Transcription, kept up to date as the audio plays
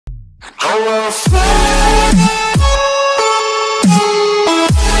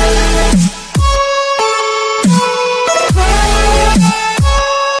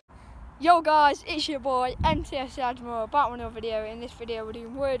Yo guys, it's your boy Mtfc Hajman back with another video. In this video we're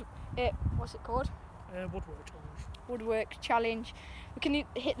doing what's it called? Woodwork challenge. Woodwork challenge. We can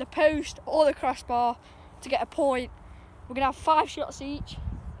hit the post or the crossbar to get a point. We're gonna have 5 shots each.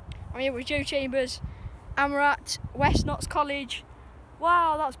 I'm here with Joe Chambers and we're at West Notts College.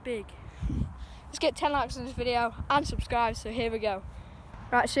 Wow, that's big. Let's get 10 likes on this video and subscribe, so here we go.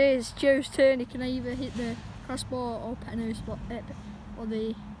 Right, so it's Joe's turn. He can either hit the crossbar or penalty spot or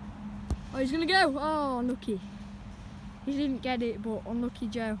the... Oh, he's gonna go. Oh, unlucky. He didn't get it, but unlucky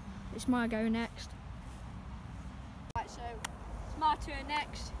Joe. It's my go next. Right, so it's my turn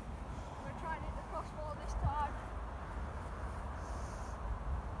next. I'm gonna try and hit the crossbar this time.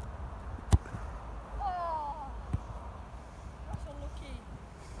 Oh, that's unlucky.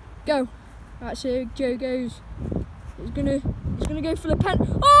 Go. Right, so Joe goes. He's gonna go for the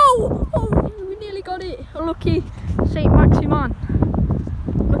pen. Oh, we nearly got it. Unlucky St. Maximan.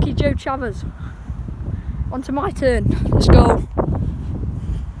 Lucky Joe Chavez. On to my turn. Let's go. So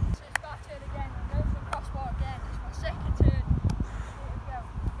it's my turn again. I'm going for the crossbar again. It's my second turn. Here we go.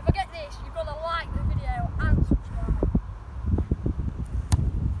 If I get this, you've got to like the video and subscribe.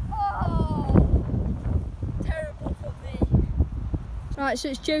 Oh! Terrible for me. Right, so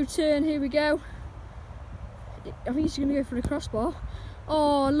it's Joe's turn. Here we go. I think he's going to go for the crossbar.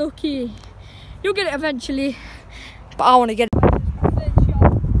 Oh, lucky. You'll get it eventually. But I want to get it.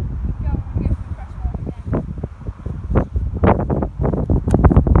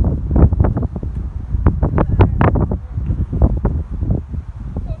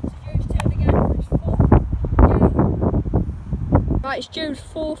 Right, it's Joe's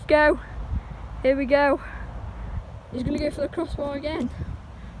 4th go. Here we go. He's going to go for the crossbar again.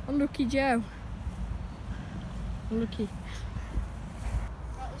 Unlucky Joe. Unlucky.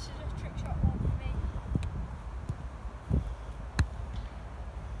 Right, this is a trick shot one for me.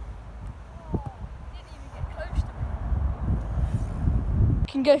 Oh, didn't even get close to me. We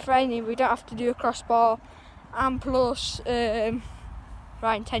can go for any, we don't have to do a crossbar. And plus,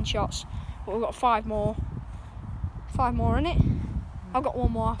 right, 10 shots. But we've got 5 more. 5 more in it. I've got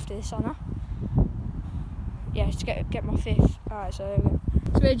 1 more after this, Anna. Yeah, to get my 5th. Alright, so there we go.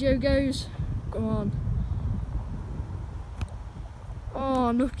 So where Joe goes. Come on.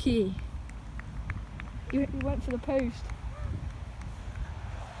 Oh, lucky. You went for the post.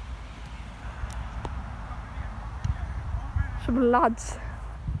 Some lads.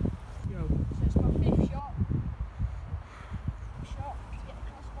 Yo. So it's my 5th shot. To get the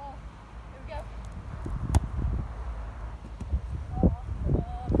crossbar. Here we go.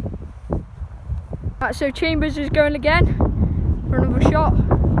 Right, so Chambers is going again for another shot.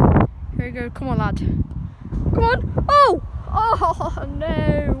 Here we go, come on lad. Come on! Oh! Oh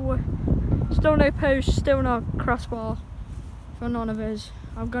no! Still no post, still no crossbar for none of us.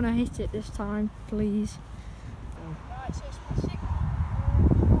 I'm gonna hit it this time, please. Right, so it's my 6th.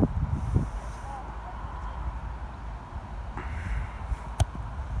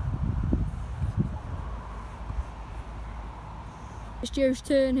 It's Joe's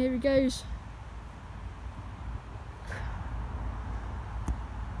turn, here he goes.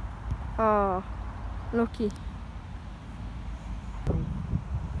 Oh, lucky.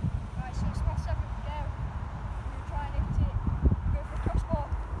 Right, so it's my 7th go. I'm going to try and hit it. Go for the crossbar.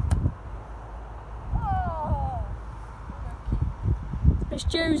 Oh, lucky. It's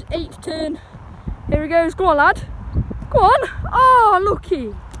Joe's 8th turn. Here he goes. Go on, lad. Go on. Oh,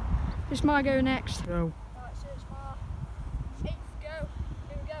 lucky. It's my go next. Go. Right, so it's my 8th go.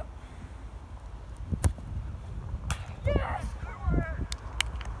 Here we go. Yes!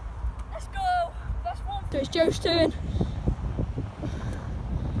 So it's Joe's turn.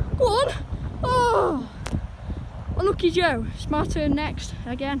 Go on. Oh, unlucky Joe. It's my turn next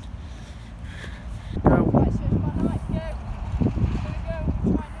again. Go. Right, so it's my 9th go. Here we go.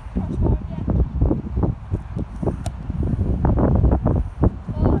 Try and hit the crossbar again.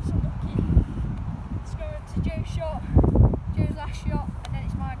 Oh, that's unlucky. Let's go into Joe's shot. Joe's last shot, and then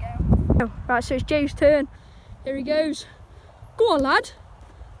it's my go. Right, so it's Joe's turn. Here he goes. Go on, lad.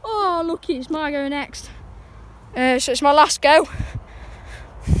 Oh, lucky. It's my go next. So it's my last go.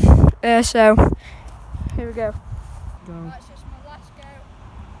 So here we go. Go. Right, so